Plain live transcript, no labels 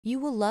You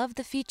will love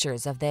the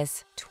features of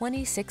this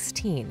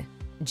 2016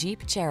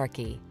 Jeep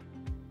Cherokee.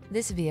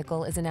 This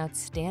vehicle is an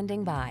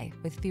outstanding buy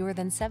with fewer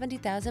than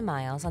 70,000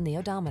 miles on the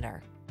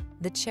odometer.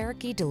 The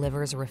Cherokee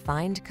delivers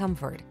refined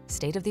comfort,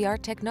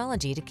 state-of-the-art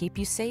technology to keep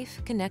you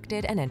safe,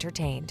 connected, and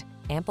entertained,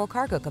 ample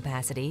cargo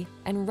capacity,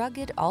 and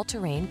rugged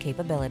all-terrain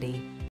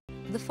capability.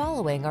 The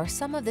following are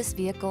some of this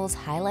vehicle's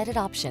highlighted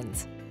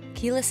options: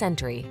 keyless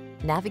entry,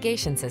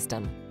 navigation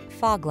system,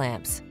 fog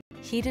lamps,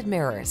 heated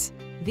mirrors,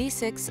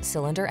 V6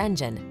 cylinder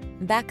engine,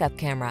 backup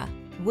camera,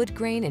 wood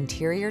grain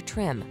interior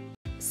trim,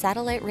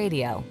 satellite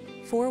radio,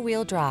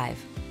 four-wheel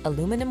drive,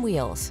 aluminum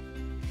wheels.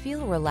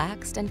 Feel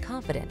relaxed and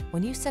confident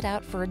when you set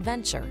out for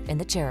adventure in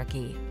the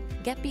Cherokee.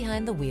 Get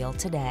behind the wheel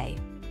today.